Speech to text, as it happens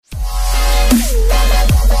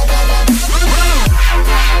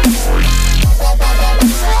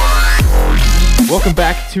Welcome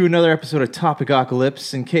back to another episode of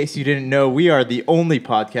Topicocalypse. In case you didn't know, we are the only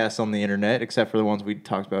podcast on the internet, except for the ones we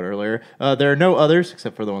talked about earlier. There are no others,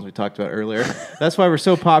 except for the ones we talked about earlier. That's why we're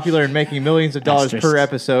so popular and making millions of dollars per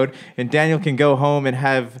episode. And Daniel can go home and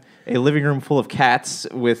have a living room full of cats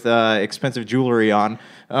with expensive jewelry on.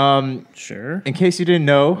 Sure. In case you didn't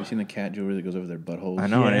know. Have you seen the cat jewelry that goes over their buttholes? I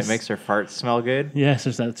know, and it makes their farts smell good. Yes,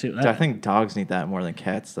 there's that too. I think dogs need that more than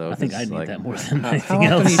cats, though. I think I need that more than How anything often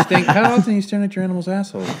else. how often are you staring at your animal's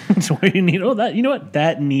asshole? That's why you need. Oh, that you know what?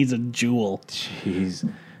 That needs a jewel. Jeez.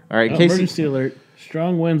 All right, Emergency alert.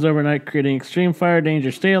 Strong winds overnight creating extreme fire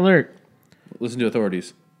danger. Stay alert. Listen to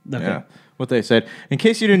authorities. Okay. Yeah, what they said. In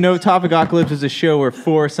case you didn't know, Topicocalypse is a show where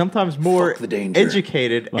four, sometimes more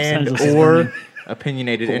educated and or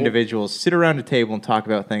opinionated individuals sit around a table and talk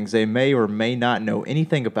about things they may or may not know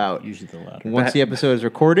anything about. Usually the latter. Once the episode is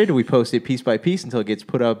recorded, we post it piece by piece until it gets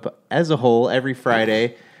put up as a whole every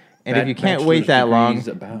Friday. And if you can't wait that long,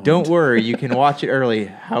 don't worry, you can watch it early.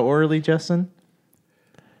 How early, Justin?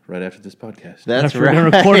 Right after this podcast. That's After right. we're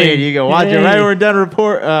done reporting. You can watch it right when we're done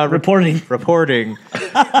reporting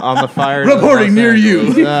on the fire. Reporting near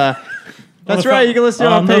you. That's right. You can listen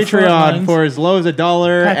on Patreon for as low as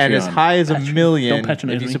 $1 and as high as $1 million. Don't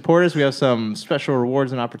patronize If you me. support us, we have some special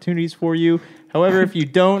rewards and opportunities for you. However, if you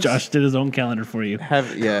don't Josh did his own calendar for you. have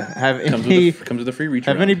Comes any with the free reach.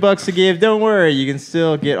 have any bucks to give, don't worry. You can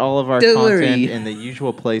still get all of our content in the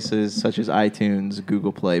usual places such as iTunes,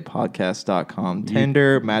 Google Play, Podcast.com,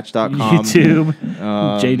 Tinder, Match.com, YouTube,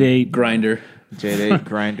 JDate, Grinder. JDate,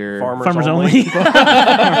 Grinder, Farmers Only,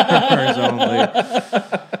 Farmers Only.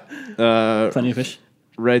 Plenty of Fish.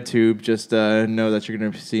 RedTube. Just know that you're going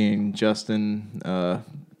to be seeing Justin.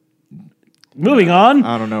 Moving on.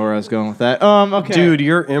 I don't know where I was going with that. Okay, Dude,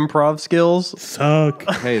 your improv skills Suck.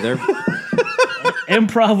 Hey, they're.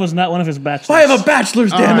 Improv was not one of his bachelors. I have a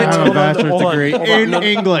bachelor's, damn it. I have a bachelor's degree in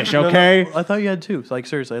English. Okay. I thought you had two. Like,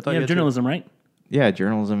 seriously, I thought You you have had journalism, right? Yeah,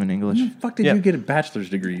 journalism in English. How the fuck did Yeah. you get a bachelor's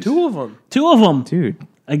degrees? two. Two of them. Two of them. Dude.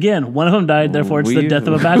 Again, one of them died, therefore it's the death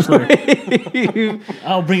of a bachelor.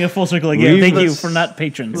 I'll bring it full circle again. Thank you for not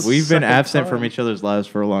patrons. We've been absent from each other's lives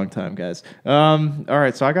for a long time, guys. All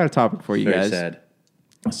right, so I got a topic for you Very guys. sad.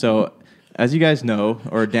 So, as you guys know,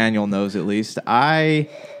 or Daniel knows at least, I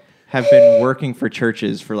have been working for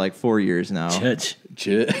churches for like 4 years now. Church.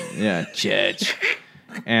 Yeah, church.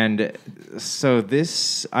 And so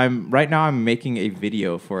I'm making a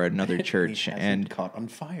video for another church, and caught on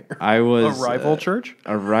fire. I was A rival church?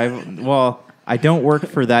 A rival. Well, I don't work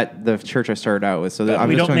for the church I started out with, so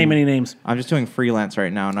We don't name any names. I'm just doing freelance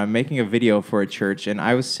right now, and I'm making a video for a church. And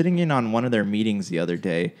I was sitting in on one of their meetings the other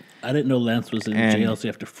day. I didn't know Lance was in jail, so you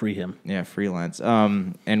have to free him. Yeah, freelance.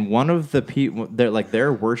 And one of the people,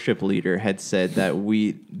 their worship leader had said that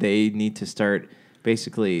they need to start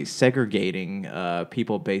basically segregating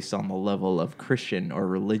people based on the level of Christian or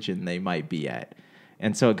religion they might be at.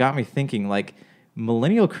 And so it got me thinking, like,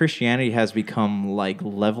 millennial Christianity has become like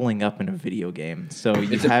leveling up in a video game. So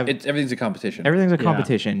Everything's a competition. Everything's a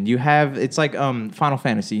competition. You have it's like Final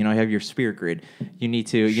Fantasy. You have your spirit grid. You need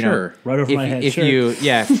to know Right over my head. If sure. you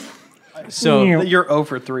So You're 0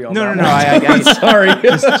 for 3 on that. no. I'm sorry.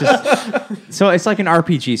 So it's like an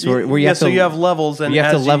RPG. So where you have to, so you have levels, and you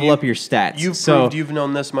have to as level up your stats. You've proved you've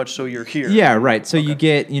known this much, so you're here. Yeah, right. So you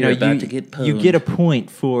get, You're about to get you pwned. get a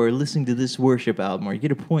point for listening to this worship album, or you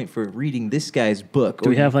get a point for reading this guy's book. Do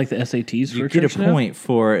or we have like the SATs for you get a church now? point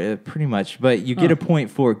for pretty much, but you get a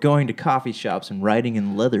point for going to coffee shops and writing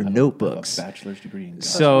in leather notebooks. A bachelor's degree in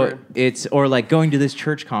So it's or like going to this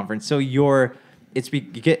church conference. So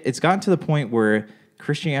it's gotten to the point where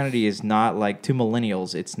Christianity is not like to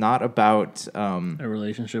millennials. It's not about A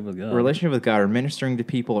relationship with God. relationship with God or ministering to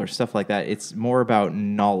people or stuff like that. It's more about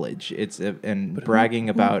knowledge. And bragging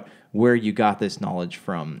about where you got this knowledge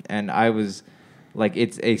from. And I was like,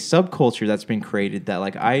 it's a subculture that's been created that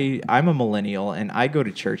like I'm a millennial and I go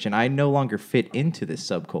to church and I no longer fit into this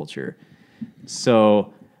subculture.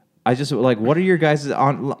 So I just like, what are your guys'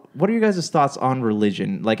 thoughts on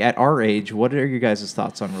religion? Like at our age, what are your guys'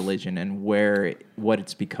 thoughts on religion and what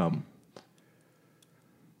it's become?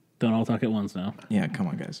 Don't all talk at once now. Yeah, come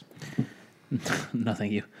on, guys. No,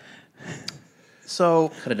 thank you. So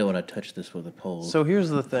kind of don't want to touch this with a pole. So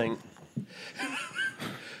here's the thing.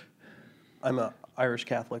 I'm an Irish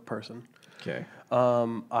Catholic person. Okay.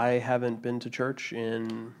 I haven't been to church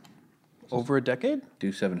in over a decade.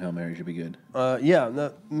 Do 7 Hail Marys, you'll be good.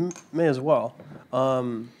 May as well.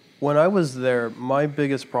 When I was there, my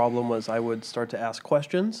biggest problem was I would start to ask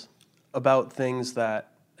questions about things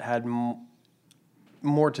that had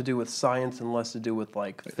more to do with science and less to do with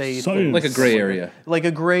like faith. Like a gray area. Like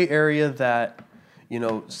a gray area that,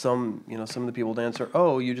 some of the people would answer,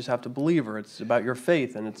 oh, you just have to believe, or it's about your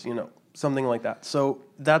faith, and it's, something like that. So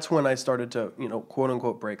that's when I started to, quote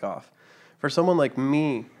unquote, break off. For someone like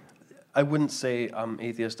me, I wouldn't say I'm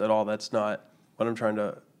atheist at all. That's not what I'm trying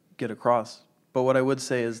to get across. But what I would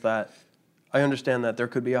say is that I understand that there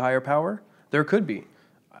could be a higher power. There could be.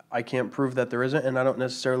 I can't prove that there isn't, and I don't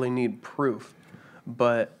necessarily need proof.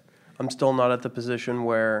 But I'm still not at the position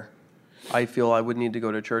where I feel I would need to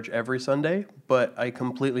go to church every Sunday, but I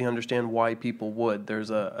completely understand why people would. There's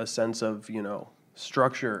a sense of,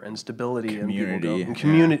 structure and stability. Community. And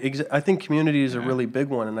community. I think community is a really big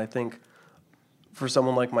one, and I think for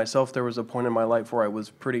someone like myself, there was a point in my life where I was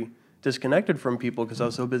pretty disconnected from people because I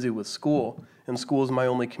was so busy with school, and school is my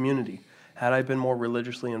only community. Had I been more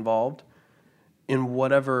religiously involved in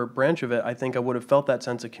whatever branch of it, I think I would have felt that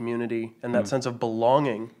sense of community and that sense of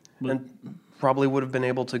belonging, and probably would have been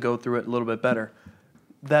able to go through it a little bit better.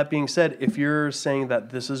 That being said, if you're saying that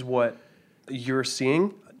this is what you're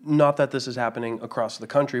seeing, not that this is happening across the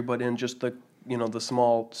country, but in just the the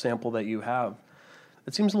small sample that you have,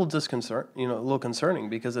 it seems a little concerning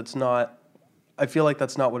because it's not. I feel like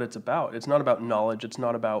that's not what it's about. It's not about knowledge. It's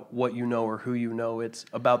not about what you know or who you know. It's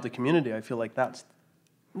about the community. I feel like that's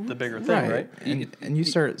the bigger thing, right? And you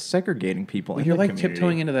start segregating people. Well, in you're the like community.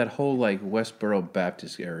 tiptoeing into that whole like Westboro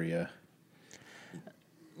Baptist area.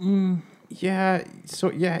 Yeah. So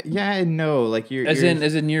yeah and no. Like As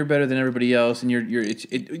in you're better than everybody else, and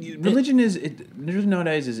religion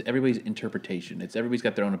nowadays is everybody's interpretation. It's everybody's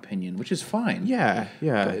got their own opinion, which is fine. Yeah.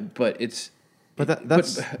 But it's.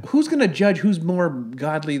 That's who's going to judge who's more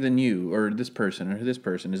godly than you, or this person, or this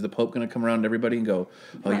person? Is the Pope going to come around to everybody and go,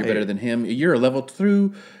 "Oh, you're better than him. You're a level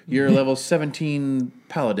 17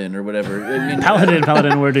 paladin or whatever." I mean,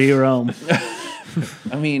 paladin, where do you roam?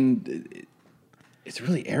 I mean, it's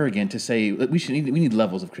really arrogant to say we need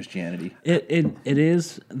levels of Christianity. It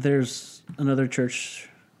is. There's another church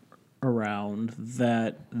around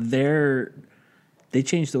that they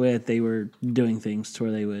changed the way that they were doing things to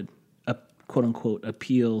where they would, quote unquote,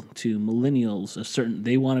 appeal to millennials.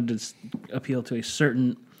 They wanted to appeal to a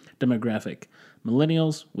certain demographic,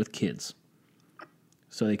 millennials with kids,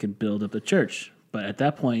 so they could build up a church. But at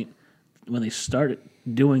that point, when they started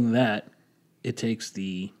doing that, it takes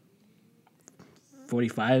the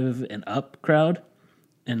 45 and up crowd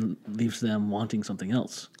and leaves them wanting something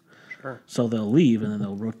else. Sure. So they'll leave and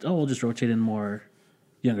then we'll just rotate in more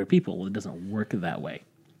younger people. Well, it doesn't work that way.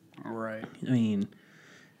 Right. I mean,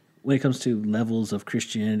 when it comes to levels of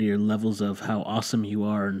Christianity or levels of how awesome you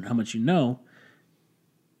are and how much you know,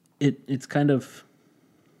 it's kind of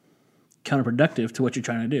counterproductive to what you're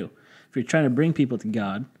trying to do. If you're trying to bring people to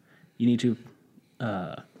God, you need to...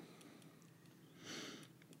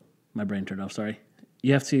 my brain turned off, sorry.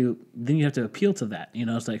 You have to appeal to that.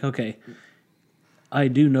 It's like, okay, I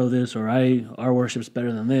do know this, or our worship's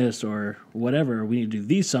better than this, or whatever. We need to do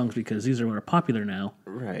these songs because these are what are popular now.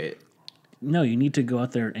 right. No, you need to go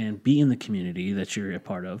out there and be in the community that you're a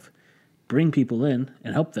part of, bring people in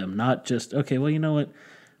and help them, not just, okay, well, you know what?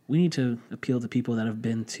 We need to appeal to people that have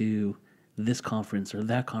been to this conference or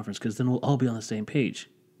that conference because then we'll all be on the same page.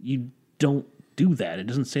 You don't do that. It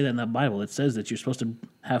doesn't say that in the Bible. It says that you're supposed to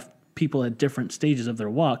have people at different stages of their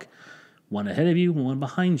walk, one ahead of you, one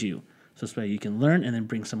behind you, so that you can learn and then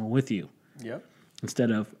bring someone with you. Yep.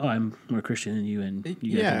 Instead of, oh, I'm more Christian than you, and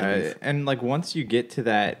you guys are both. And like once you get to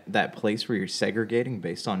that place where you're segregating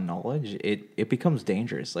based on knowledge, it becomes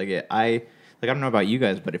dangerous. I don't know about you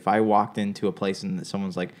guys, but if I walked into a place and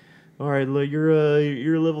someone's like, all right, you're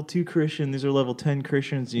a level 2 Christian, these are level 10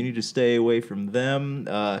 Christians, you need to stay away from them.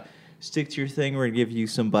 Stick to your thing. We're gonna give you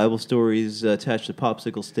some Bible stories attached to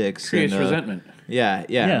popsicle sticks. Creates resentment. Yeah.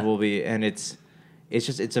 Yeah. It will be, and it's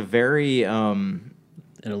a very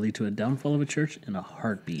It'll lead to a downfall of a church in a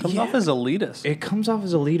heartbeat. Comes off as elitist. It comes off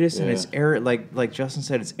as elitist, and it's like Justin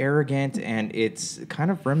said, it's arrogant, and it's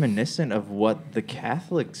kind of reminiscent of what the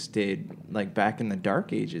Catholics did, like back in the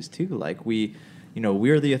Dark Ages too. Like we're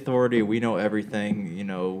the authority, we know everything.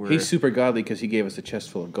 He's super godly because he gave us a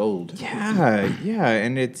chest full of gold. Yeah,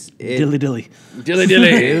 and Dilly. Dilly.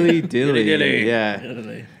 dilly.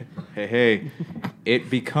 Yeah. Hey.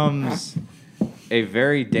 It becomes a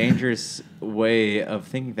very dangerous way of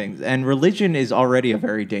thinking things, and religion is already a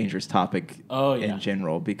very dangerous topic in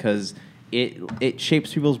general because it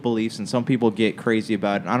shapes people's beliefs, and some people get crazy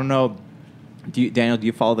about it. I don't know, Daniel, do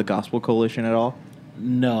you follow the Gospel Coalition at all?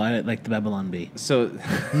 No, I like the Babylon Bee. So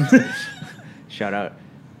shout out.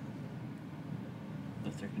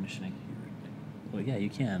 That's air conditioning. Well, yeah, you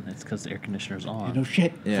can. It's because the air conditioner's on. No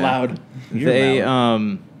shit. Yeah. It's loud. They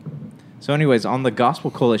So anyways, on the Gospel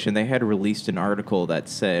Coalition, they had released an article that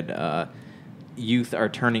said, youth are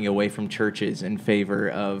turning away from churches in favor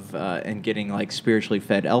of and getting like spiritually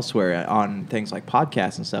fed elsewhere on things like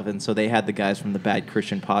podcasts and stuff. And so they had the guys from the Bad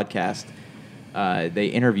Christian podcast. They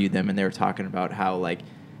interviewed them and they were talking about how like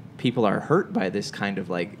people are hurt by this kind of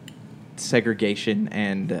like segregation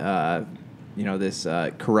and this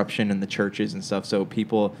corruption in the churches and stuff. So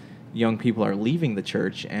young people are leaving the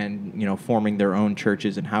church and forming their own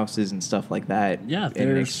churches and houses and stuff like that. Yeah,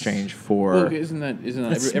 in exchange for. Well, isn't that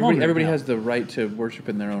everybody has the right to worship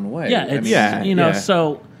in their own way? Yeah, it's,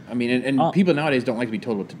 so. I mean, and people nowadays don't like to be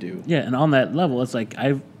told what to do. Yeah, and on that level, it's like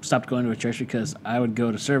I've stopped going to a church because I would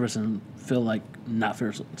go to service and feel like not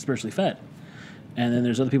spiritually fed. And then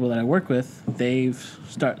there's other people that I work with.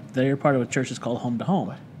 They're part of a church that's called Home to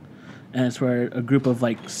Home, and it's where a group of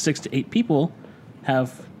like 6 to 8 people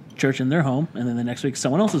have church in their home, and then the next week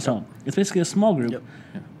someone else's home. It's basically a small group. Yep.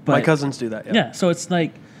 Yeah. But my cousins do that. Yeah, so it's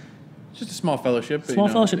like it's just a small fellowship.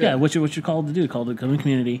 What you're called to do, called to come in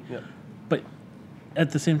community. Yeah. But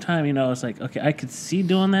at the same time, it's like, okay, I could see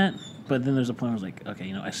doing that, but then there's a point where it's like,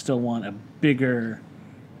 okay, I still want a bigger.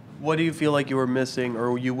 What do you feel like you were missing,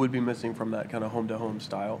 or you would be missing from that kind of home to home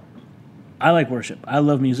style? I like worship. I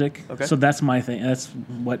love music. Okay. So that's my thing. That's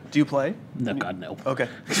what. Do you play? No, God, no. Okay.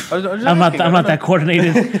 I'm not that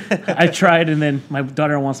coordinated. I tried, and then my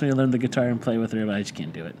daughter wants me to learn the guitar and play with her, but I just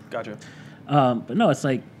can't do it. Gotcha. But no, it's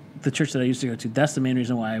like the church that I used to go to. That's the main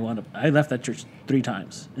reason why I left that church 3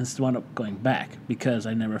 times and still wound up going back because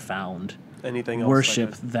I never found anything else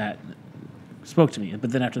worship that spoke to me.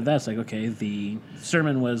 But then after that, it's like, okay, the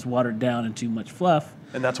sermon was watered down and too much fluff.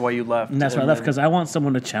 And that's why you left. And that's why I left, because I want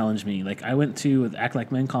someone to challenge me. Like, I went to the Act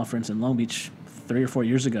Like Men conference in Long Beach 3 or 4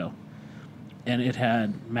 years ago, and it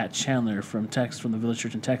had Matt Chandler from the Village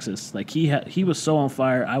Church in Texas. Like, he was so on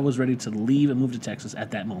fire, I was ready to leave and move to Texas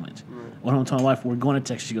at that moment. When I told my wife, we're going to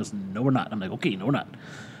Texas, she goes, no, we're not. I'm like, okay, no, we're not.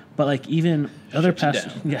 But, like, even other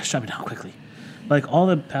pastors... Yeah, shut me down quickly. But, like, all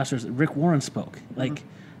the pastors... Rick Warren spoke. Like...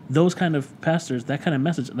 Those kind of pastors, that kind of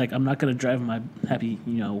message, like I'm not going to drive my happy,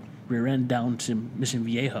 rear end down to Mission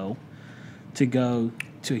Viejo to go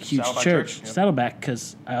to a huge church, Saddleback,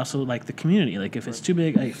 because I also like the community. Like if it's too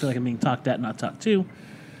big, I feel like I'm being talked at, not talked to.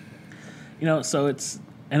 So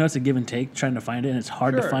I know it's a give and take trying to find it, and it's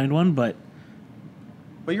hard to find one, but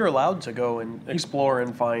you're allowed to go and explore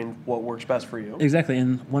and find what works best for you. Exactly,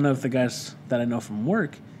 and one of the guys that I know from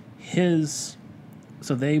work,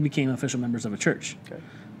 so they became official members of a church. Okay.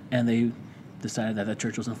 And they decided that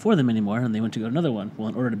church wasn't for them anymore, and they went to go to another one. Well,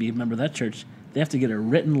 in order to be a member of that church, they have to get a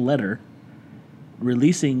written letter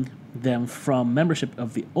releasing them from membership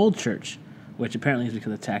of the old church, which apparently is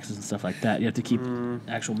because of taxes and stuff like that. You have to keep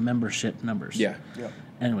actual membership numbers. Yeah.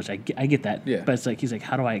 And which I get that. Yeah. But it's like, he's like,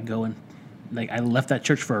 how do I go and, like, I left that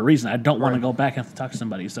church for a reason. I don't want to go back and have to talk to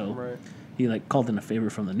somebody. So he, like, called in a favor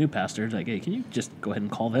from the new pastor. Like, hey, can you just go ahead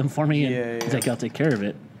and call them for me? And he's like, I'll take care of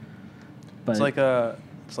it. But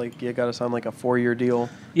it's like you got to sign like a 4-year deal.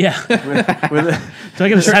 Yeah. Do I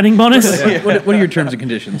get a signing bonus? What are your terms and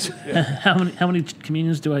conditions? How many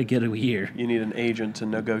communions do I get a year? You need an agent to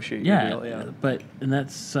negotiate your deal. Yeah. But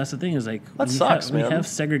that's the thing is like that sucks, man. We have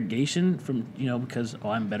segregation from because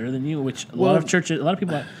I'm better than you, which a lot of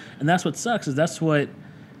people have, and that's what sucks is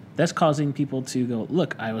that's causing people to go,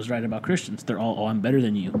 look, I was right about Christians. They're all, I'm better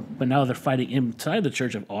than you. But now they're fighting inside the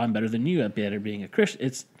church of, I'm better than you at being a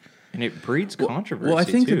Christian. And it breeds controversy. Well, I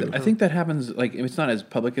think too. I think that happens. Like it's not as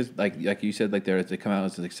public as like you said. Like they come out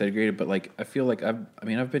as like segregated, but like I feel like I've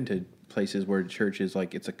been to places where church is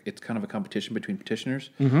like it's kind of a competition between petitioners.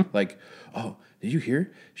 Mm-hmm. Like, oh, did you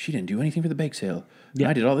hear? She didn't do anything for the bake sale. Yeah.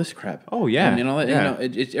 I did all this crap. Oh yeah, and all that. Yeah.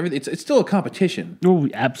 It's everything. It's still a competition. Oh,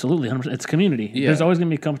 absolutely, 100%. It's community. Yeah. There's always going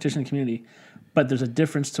to be a competition in the community. But there's a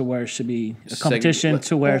difference to where it should be a competition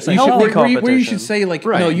to where it's like where you should say like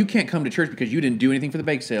no, you can't come to church because you didn't do anything for the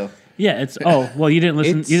bake sale. Yeah, it's you didn't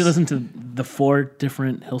listen. You didn't listen to the 4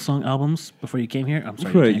 different Hillsong albums before you came here. I'm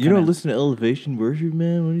sorry, right? You don't listen to Elevation Worship,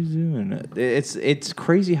 man. What are you doing? It's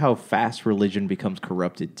crazy how fast religion becomes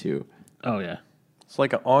corrupted too. Oh yeah, it's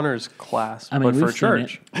like an honors class, but for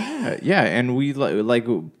church. Yeah, and we like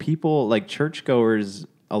people like churchgoers.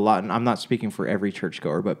 A lot, and I'm not speaking for every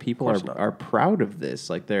churchgoer, but people are proud of this.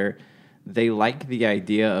 Like they like the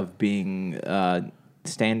idea of being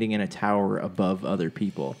standing in a tower above other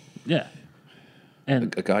people. Yeah,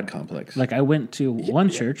 and a God complex. Like I went to one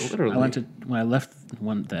church. Literally. I went to when I left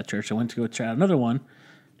that church. I went to go try out another one,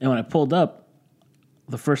 and when I pulled up,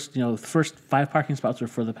 the first 5 parking spots were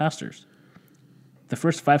for the pastors. The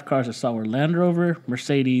first 5 cars I saw were Land Rover,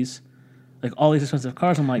 Mercedes, like all these expensive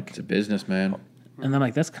cars. I'm like, it's a business, man. And I'm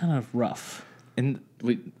like, that's kind of rough. And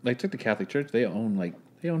we took the Catholic Church. They own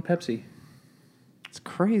Pepsi. It's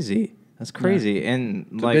crazy. That's crazy. And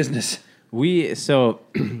It's a like business.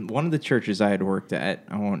 One of the churches I had worked at,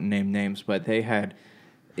 I won't name names, but they had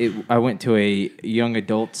it. I went to a young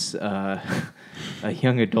adults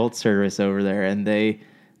service over there, and they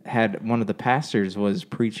had one of the pastors was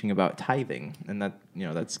preaching about tithing, and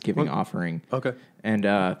that's giving offering. Okay. And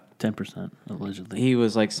 10% allegedly. he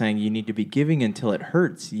was like saying you need to be giving until it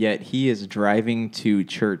hurts. Yet he is driving to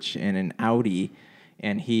church in an Audi,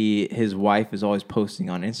 and his wife is always posting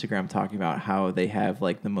on Instagram talking about how they have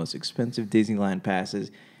like the most expensive Disneyland passes.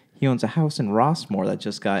 He owns a house in Rossmore that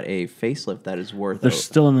just got a facelift that is worth. They're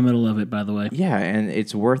still in the middle of it, by the way. Yeah, and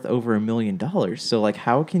it's worth over $1 million. So like,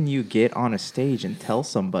 how can you get on a stage and tell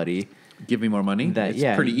somebody? Give me more money. That, It's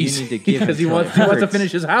yeah, pretty you easy need to give because he until wants it to hurts.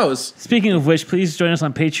 finish his house. Speaking of which, please join us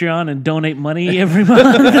on Patreon and donate money every month.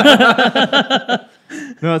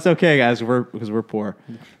 No, it's okay, guys. Because we're poor.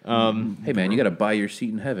 Hey man, you got to buy your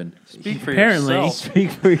seat in heaven. Speak for Apparently. yourself.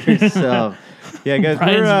 Speak for yourself. Yeah, guys.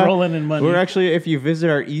 Brian's rolling in money. We're actually, if you visit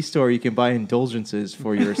our e-store, you can buy indulgences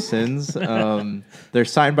for your sins. They're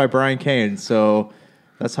signed by Brian Kane, so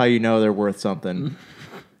that's how you know they're worth something.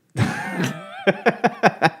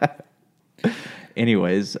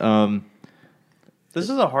 Anyways, This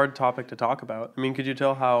is a hard topic to talk about. I mean, could you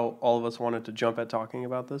tell how all of us wanted to jump at talking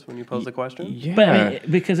about this when you posed the question? yeah. But I mean,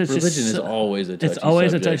 because it's Religion just is always a touchy it's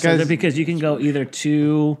always subject. a touchy subject Guys- because you can go either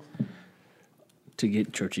to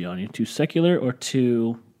get churchy on you, to secular or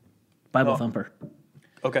to Bible thumper.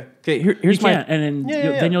 Okay. Okay, You here's my. can't, and then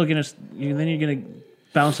Yeah. then you're gonna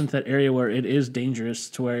bounce into that area where it is dangerous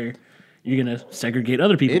to where you're gonna segregate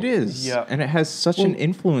other people. It is, Yeah. and it has such an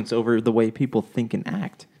influence over the way people think and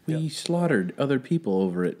act. We slaughtered other people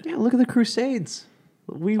over it. Yeah, look at the Crusades.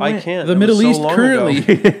 We I went, can't. The That Middle was so East long currently.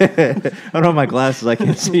 ago. I don't have my glasses. I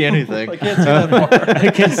can't see anything. I can't see that far.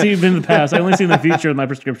 I can't see in the past. I only see in the future with my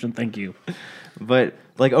prescription. Thank you. But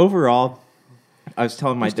like overall, I was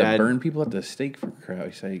telling my Used to dad. burn people at the stake for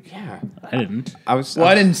Christ's sake. Yeah, I didn't. I was. Well,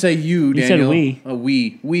 I didn't say you, You said Daniel.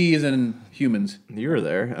 we. We as in humans. You were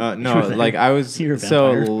there. No, You were there. like I was. You're a So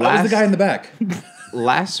vampire. I was last the guy in the back.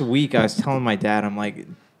 last week, I was telling my dad. I'm like,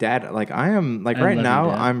 Dad, like I am like I right love you, now.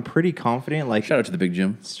 Dad. I'm pretty confident. Like Shout out to the big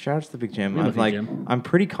Jim. shout out to the big Jim. We I'm love you, like Jim. I'm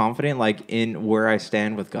pretty confident like in where I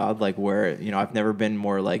stand with God. Like where I've never been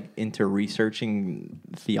more like into researching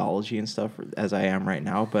theology and stuff as I am right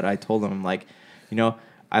now. But I told him I'm like,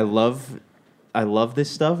 I love this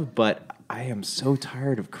stuff, but I am so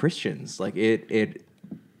tired of Christians. Like it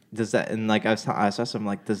does that, and like I was asked him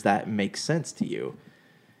like, does that make sense to you?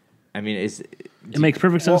 I mean, It makes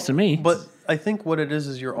perfect sense to me. But I think what it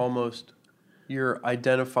is you're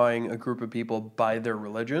identifying a group of people by their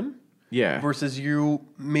religion. yeah. Versus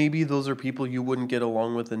maybe those are people you wouldn't get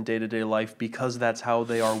along with in day-to-day life because that's how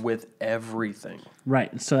they are with everything.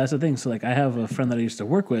 Right. So that's the thing. So like I have a friend that I used to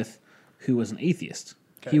work with who was an atheist.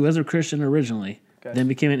 Okay. He was a Christian originally, Okay. then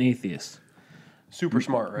became an atheist. Super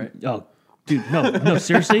smart, right? Oh, dude, no,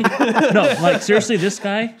 seriously? No, like seriously, this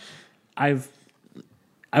guy,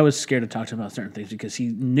 I was scared to talk to him about certain things because he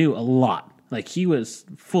knew a lot. Like he was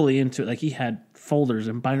fully into it. Like he had folders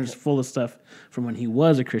and binders full of stuff from when he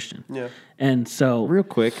was a Christian. Yeah. And so Real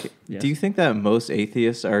quick, Yes. do you think that most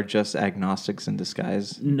atheists are just agnostics in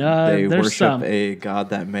disguise? No, they there's worship some. a god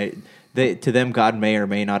that to them God may or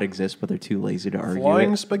may not exist, but they're too lazy to argue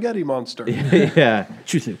Flying it. spaghetti monster. Yeah,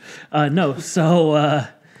 True. No, so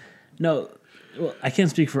no, well, I can't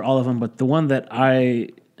speak for all of them, but the one that I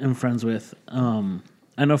am friends with,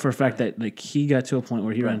 I know for a fact that like he got to a point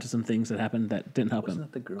where he ran into some things that happened that didn't help Wasn't him.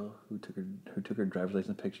 that the girl who took her driver's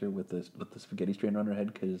license picture with the spaghetti strainer on her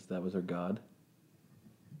head because that was her god?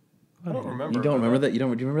 I don't remember. You don't remember that? Do you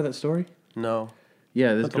remember that story? No.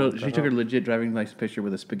 Yeah, this Have to girl, look she that took her up. legit driving license picture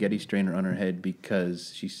with a spaghetti strainer on her head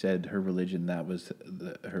because she said her religion that was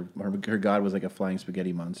her god was like a flying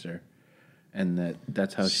spaghetti monster, and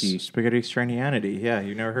that's how she. spaghetti stranianity. Yeah,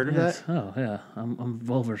 you never heard of Yes. that? Oh yeah, I'm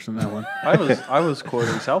well versed in that one. I was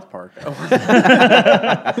quoting South Park.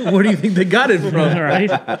 Where do you think they got it from? Right.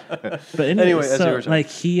 But Anyway, as you so were saying.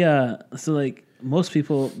 like so like most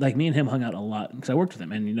people like me and him hung out a lot because I worked with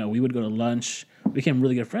him, and we would go to lunch, became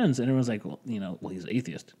really good friends, and everyone's like, well, he's an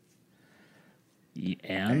atheist.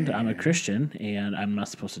 And I'm a Christian, and I'm not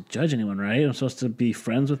supposed to judge anyone, right? I'm supposed to be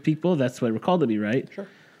friends with people. That's what we're called to be, right? Sure.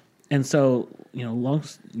 And so, long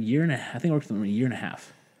year and a half, I think I worked with him a year and a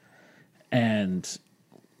half. And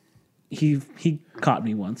he caught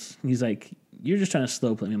me once. He's like, "You're just trying to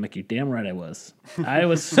slow play me." I'm like, "You're damn right I was. I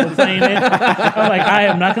was slow playing it." I'm like, "I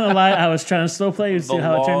am not going to lie. I was trying to slow play you to see The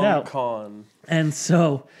how it turned long out." con. And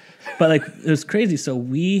so, but like, it was crazy. So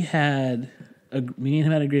me and him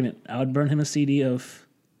had an agreement. I would burn him a CD of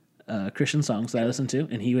Christian songs that I listened to,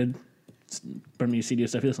 and he would burn me a CD of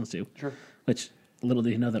stuff he listens to. Sure. Which, little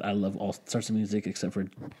did he know that I love all sorts of music except for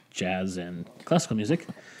jazz and classical music.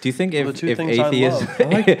 Do you think The if two things atheism, I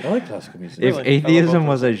like classical music. if Really? atheism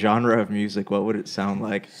was a genre of music, what would it sound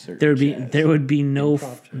like? There would be no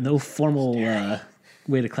formal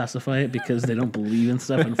way to classify it because they don't believe in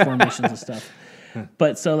stuff and formations and stuff.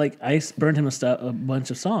 But so like I burned him a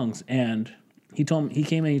bunch of songs, and he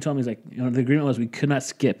came in and he told me, he's like, the agreement was we could not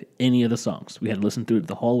skip any of the songs. We had to listen through it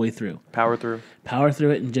the whole way through. Power through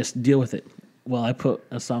it and just deal with it. Well, I put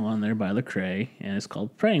a song on there by Lecrae, and it's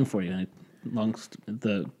called "Praying for You." And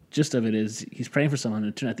the gist of it is he's praying for someone,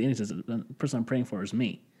 and at the end he says, "The person I'm praying for is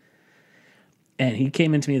me." And he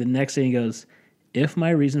came into me the next day and he goes, "If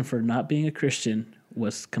my reason for not being a Christian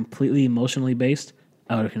was completely emotionally based,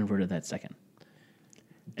 I would have converted that second."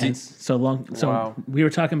 And Wow. we were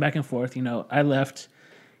talking back and forth. I left.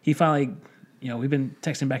 He finally, we've been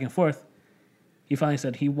texting back and forth. He finally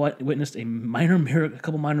said he witnessed a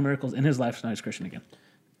couple minor miracles in his life, so now he's Christian again.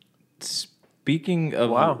 Speaking of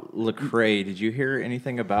Wow. Lecrae, did you hear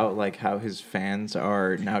anything about like how his fans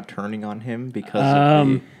are now turning on him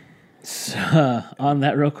because of On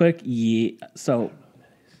that real quick, yeah. So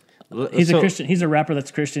he's a Christian. He's a rapper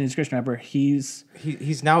that's Christian. He's a Christian rapper. He's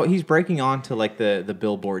breaking on to like the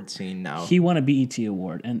Billboard scene now. He won a BET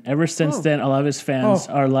award, and ever since then, a lot of his fans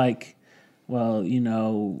are like, well,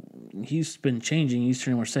 he's been changing. He's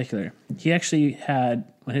turning more secular. He actually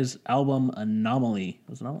had, when his album Anomaly,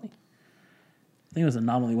 was it Anomaly? I think it was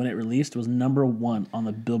Anomaly. When it released, it was #1 on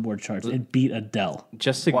the Billboard charts. It beat Adele.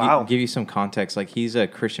 Just to Wow. give you some context, like he's a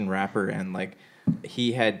Christian rapper, and like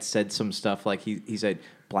he had said some stuff like he said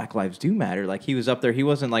Black Lives Do Matter. Like he was up there. He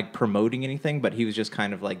wasn't like promoting anything, but he was just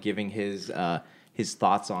kind of like giving his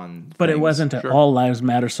thoughts on. But things. it wasn't all lives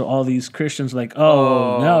matter. So all these Christians like,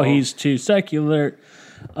 no, he's too secular.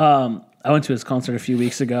 I went to his concert a few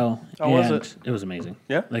weeks ago, and it was amazing.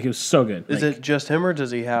 Yeah? Like it was so good. Is Like, it just him, or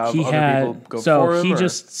does he have he other had people go for him? he or?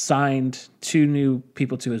 just signed 2 new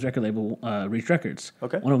people to his record label, Reach Records.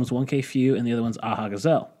 Okay. One of them was 1K Few, and the other one's Aha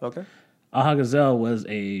Gazelle. Okay. Aha Gazelle was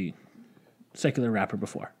a secular rapper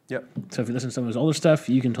before. Yep. So if you listen to some of his older stuff,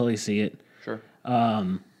 you can totally see it. Sure.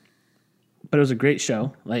 But it was a great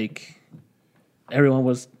show. Like everyone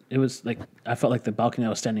was, it was like I felt like the balcony I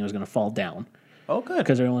was standing was going to fall down Oh, good.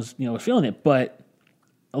 because everyone was was feeling it. But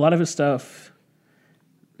a lot of his stuff,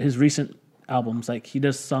 his recent albums, like he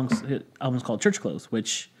does his albums called Church Clothes,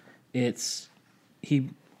 which he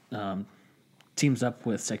teams up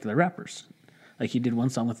with secular rappers. Like he did one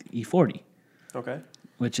song with E40, Okay.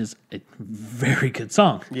 which is a very good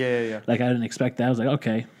song. Yeah. Like I didn't expect that. I was like,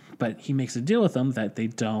 okay, but he makes a deal with them that they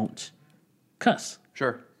don't cuss,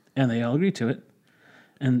 Sure. and they all agree to it.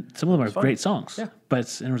 And some of them are fine. great songs. Yeah.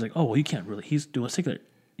 But and it was like, oh well, you can't really. He's doing secular.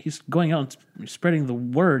 He's going out and spreading the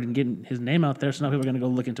word and getting his name out there. So now people are going to go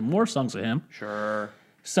look into more songs of him. Sure.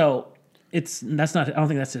 So that's not. I don't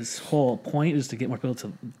think that's his whole point is to get more people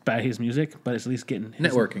to buy his music, but it's at least getting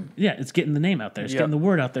Networking. Yeah, it's getting the name out there. It's Yeah. getting the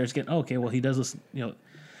word out there. It's getting okay. Well, he does this.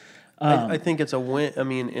 I think it's a win. I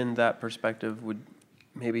mean, in that perspective,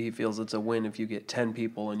 maybe he feels it's a win if you get 10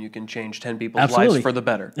 people and you can change 10 people's Absolutely. lives for the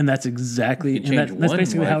better. And that's exactly, You can change that's one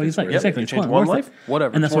basically how life, he's it's like. worth it. Exactly, You it's change fine, one worth it. life,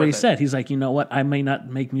 whatever, And it's that's what he worth it. said. He's like, you know what? I may not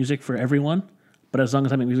make music for everyone, but as long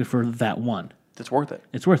as I make music for that one, It's worth it.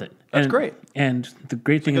 it's worth it. That's And- great. And the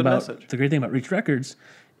great thing good about message. Reach Records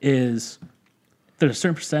is there's a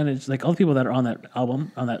certain percentage, like all the people that are on that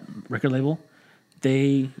album, on that record label,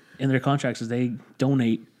 they in their contracts is they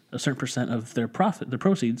donate a certain percent of their profit, their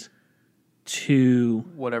proceeds, to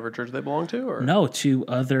Whatever church they belong to, or to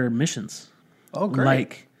other missions. Oh, great.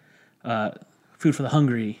 Like Food for the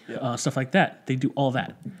Hungry, stuff like that. They do all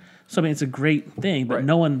that. So I mean, it's a great thing, but Right.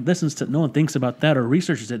 no one thinks about that or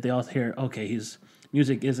researches it. They all hear, okay, his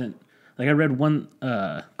music isn't like I read one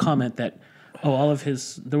comment that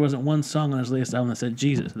there wasn't one song on his latest album that said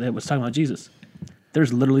Jesus that was talking about Jesus.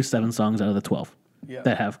 There's literally 7 songs out of the 12 Yeah.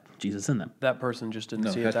 that have Jesus in them. that person just didn't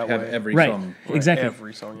No, see has it to that have way. every Right, song. exactly.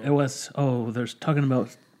 Every song, yeah. It was there's talking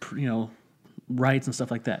about rights and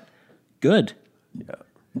stuff like that. Good. Yeah.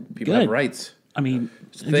 People Good. have rights. I mean,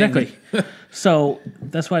 a thing. exactly. So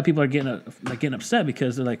that's why people are getting upset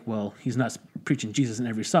because they're like, well, he's not preaching Jesus in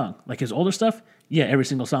every song. Like his older stuff, yeah, every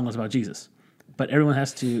single song was about Jesus. But everyone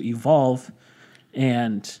has to evolve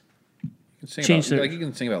and You can sing change about, their- like you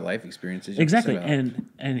can sing about life experiences. You can exactly. sing about-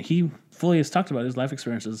 And he fully has talked about his life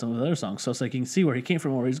experiences in some of the other songs. So it's like you can see where he came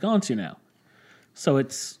from, and where he's gone to now. So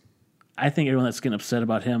I think everyone that's getting upset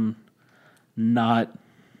about him not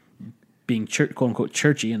being quote unquote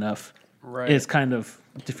churchy enough Right. is kind of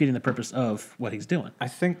defeating the purpose of what he's doing. I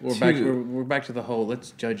think We're back to the whole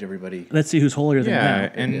let's judge everybody. Let's see who's holier than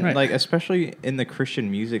thou. And Right. like especially in the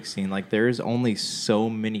Christian music scene, like there is only so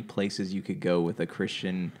many places you could go with a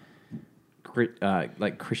Christian,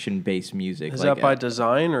 like Christian based music. Is like, that by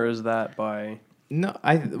design or is that by? No,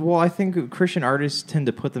 I think Christian artists tend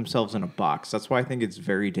to put themselves in a box. That's why I think it's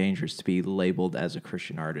very dangerous to be labeled as a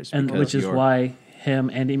Christian artist. And because which is why him,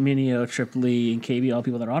 Andy Mineo, Triple E, and KB, all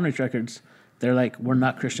people that are on Rich Records, they're like, we're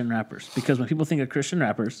not Christian rappers. Because when people think of Christian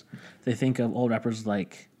rappers, they think of old rappers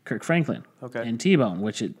like Kirk Franklin and T-Bone,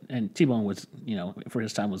 and T-Bone was, for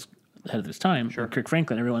his time was ahead of his time. Sure. Kirk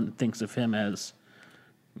Franklin, everyone thinks of him as,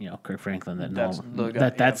 Kirk Franklin.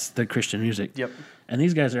 That's the Christian music. Yep. And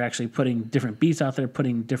these guys are actually putting different beats out there,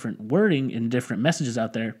 putting different wording and different messages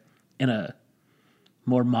out there in a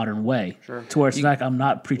more modern way. Sure. To where it's like, I'm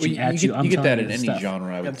not preaching at you. I'm you get that telling in any stuff.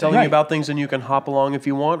 genre. I'm telling you about things, and you can hop along if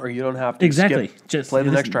you want, or you don't have to. Exactly. Skip, Just play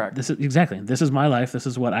the next track. This is my life. This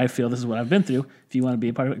is what I feel. This is what I've been through. If you want to be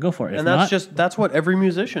a part of it, go for it. And that's what every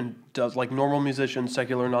musician does. Like normal musicians,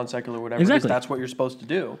 secular, non-secular, whatever. Exactly. That's what you're supposed to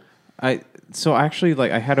do. So actually,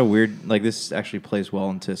 like I had a weird, like this actually plays well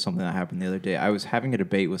into something that happened the other day. I was having a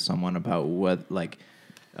debate with someone about what, like,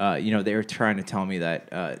 they were trying to tell me that,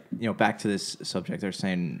 back to this subject, they're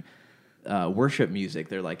saying worship music.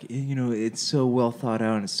 They're like, it's so well thought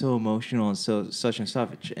out and it's so emotional and so such and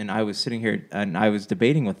such. And I was sitting here and I was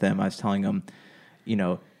debating with them. I was telling them,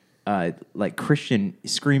 like Christian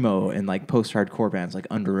screamo and like post-hardcore bands like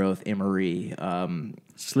Under Oath, Emery,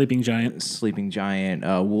 Sleeping Giant,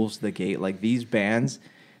 Wolves of the Gate, like these bands,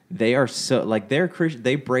 they are so like they're Christian.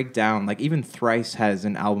 They break down, like even Thrice has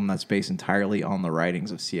an album that's based entirely on the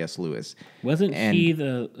writings of C.S. Lewis. Wasn't he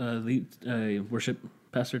the lead worship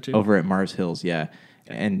pastor too? Over at Mars Hills, yeah.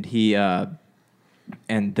 Okay. And he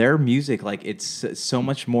and their music, like it's so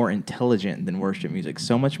much more intelligent than worship music,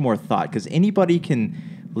 so much more thought, because anybody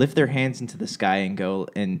can lift their hands into the sky and go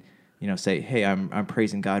and say, hey, I'm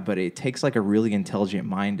praising God, but it takes like a really intelligent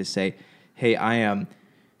mind to say, hey, I am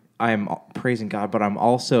praising God, but I'm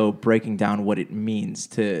also breaking down what it means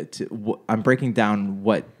I'm breaking down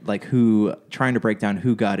trying to break down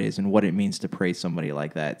who God is and what it means to praise somebody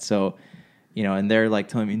like that. So, and they're like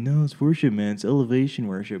telling me, no, it's worship, man, it's elevation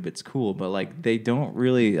worship, it's cool, but like they don't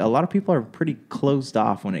really. A lot of people are pretty closed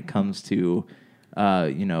off when it comes to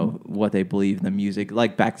what they believe in the music.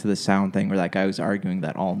 Like back to the sound thing where that guy was arguing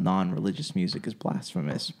that all non-religious music is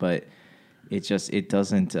blasphemous, but it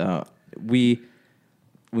doesn't.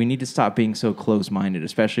 We need to stop being so closed-minded,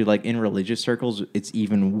 especially like in religious circles. It's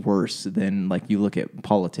even worse than like you look at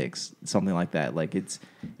politics, something like that. Like it's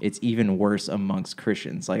even worse amongst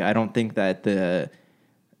Christians. Like I don't think that the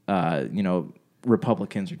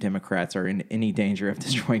Republicans or Democrats are in any danger of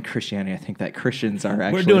destroying Christianity. I think that Christians are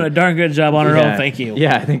actually... We're doing a darn good job on our own, thank you.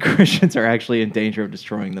 Yeah, I think Christians are actually in danger of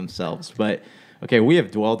destroying themselves. But, okay, we have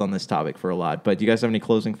dwelled on this topic for a lot, but do you guys have any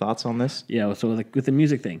closing thoughts on this? Yeah, so with the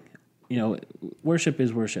music thing, worship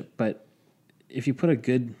is worship, but if you put a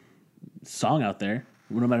good song out there,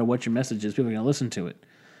 no matter what your message is, people are going to listen to it.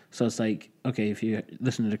 So it's like, okay, if you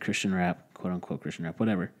listen to Christian rap, quote-unquote Christian rap,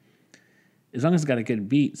 whatever, as long as it's got a good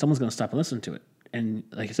beat, someone's going to stop and listen to it. And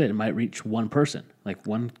like I said, it might reach one person. Like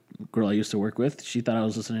one girl I used to work with, she thought I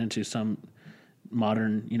was listening to some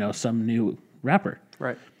modern, some new rapper.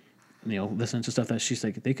 Right. Listening to stuff that she's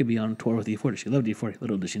like, they could be on tour with E40. She loved E40.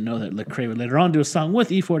 Little did she know that Lecrae would later on do a song with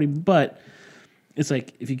E40. But it's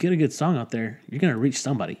like, if you get a good song out there, you're going to reach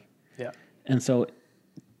somebody. Yeah. And so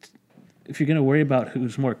if you're going to worry about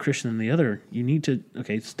who's more Christian than the other, you need to,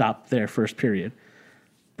 stop there first, period.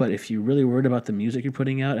 But if you're really worried about the music you're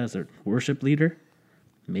putting out as a worship leader,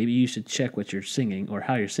 maybe you should check what you're singing or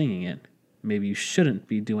how you're singing it. Maybe you shouldn't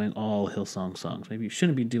be doing all Hillsong songs. Maybe you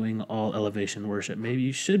shouldn't be doing all elevation worship. Maybe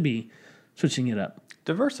you should be switching it up.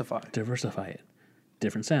 Diversify it.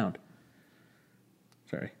 Different sound.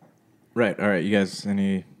 Sorry. Right. All right. You guys,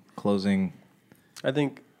 any closing? I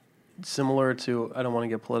think similar to, I don't want to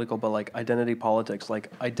get political, but like identity politics,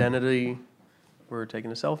 like identity, we're taking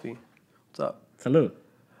a selfie. What's up? Salute.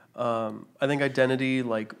 I think identity,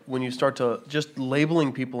 like when you start to just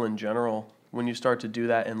labeling people in general, when you start to do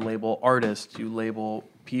that and label artists, you label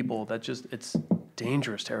people, it's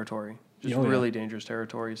dangerous territory. Really dangerous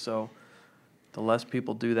territory. So the less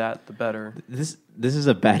people do that, the better. This is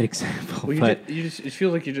a bad example. Well, but it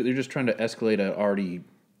feels like you're just trying to escalate a already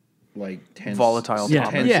like tense, volatile Yeah.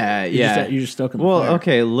 topics. Yeah, yeah. You're just stoking the Well, fire.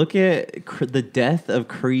 okay. Look at the death of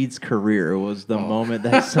Creed's career was the moment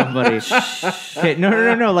that somebody. Okay,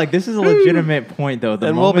 no. Like this is a legitimate point, though.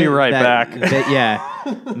 And we'll be right back.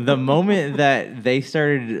 The moment that they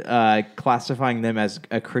started classifying them as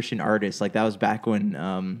a Christian artist, like that was back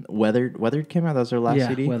when Weathered came out. That was their last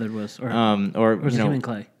CD. Weathered was, or was you it know, Human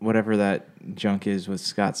Clay? whatever that junk is with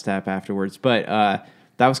Scott Stapp afterwards. But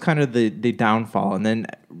that was kind of the downfall, and then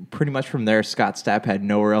pretty much from there, Scott Stapp had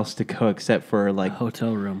nowhere else to go except for like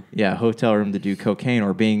Hotel Room. Yeah, hotel room to do cocaine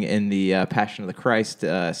or being in the Passion of the Christ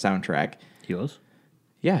soundtrack. He was?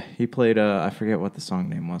 Yeah, he played, I forget what the song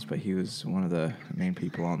name was, but he was one of the main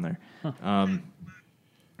people on there. Huh.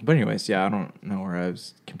 But anyways, yeah, I don't know where I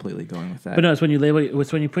was completely going with that. But no, it's when you label,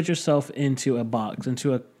 it's when you put yourself into a box,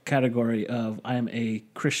 into a category of I am a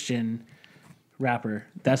Christian rapper.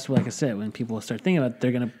 That's like I said, when people start thinking about it,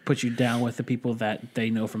 they're going to put you down with the people that they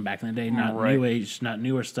know from back in the day, not new age, not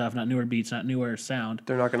newer stuff, not newer beats, not newer sound.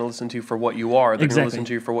 They're not going to listen to you for what you are. They're going to listen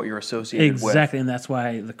to you for what you're associated with. Exactly, and that's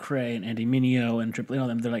why the Cray and Andy Mineo and Triple A, all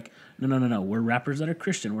them, they're like, no, we're rappers that are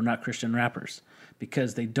Christian. We're not Christian rappers.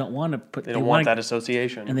 Because they don't want to put... They don't want that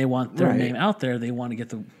association. And they want their name out there. They want to get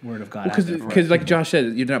the word of God out there. Because like Josh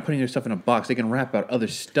said, you're not putting your stuff in a box. They can rap about other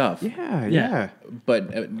stuff. Yeah.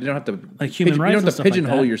 But you don't have to... Like human rights You and don't have to stuff like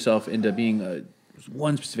pigeonhole that. yourself into being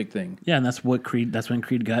one specific thing. Yeah, and that's what Creed... That's when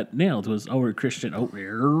Creed got nailed, was, we're Christian.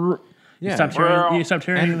 Yeah. You stopped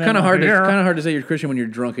hearing them. Kind of hard to say you're Christian when you're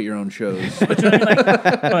drunk at your own shows. But you know what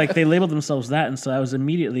I mean? Like they labeled themselves that, and so I was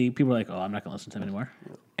immediately... People were like, I'm not going to listen to them anymore.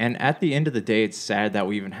 And at the end of the day, it's sad that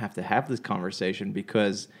we even have to have this conversation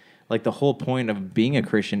because, like, the whole point of being a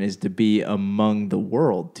Christian is to be among the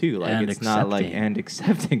world too. Like, And it's not like accepting. and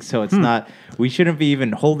accepting. So it's not. We shouldn't be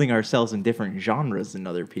even holding ourselves in different genres than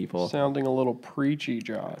other people. Sounding a little preachy,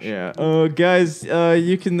 Josh. Yeah. Guys,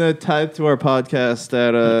 you can tithe to our podcast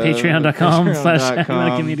at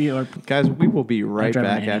Patreon.com/American Media. Or guys, we will be right Drive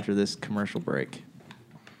back Annie. after this commercial break.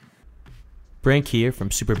 Brink here from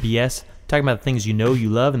Super BS, talking about the things you know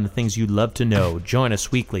you love and the things you'd love to know. Join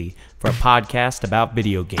us weekly for a podcast about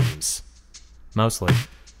video games. Mostly.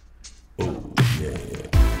 Oh, yeah.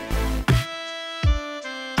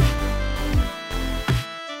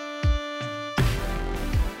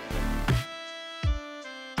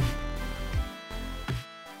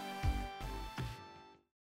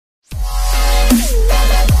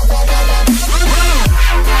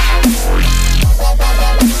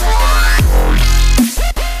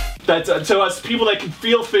 That's to us people that can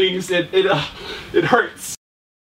feel things. It hurts.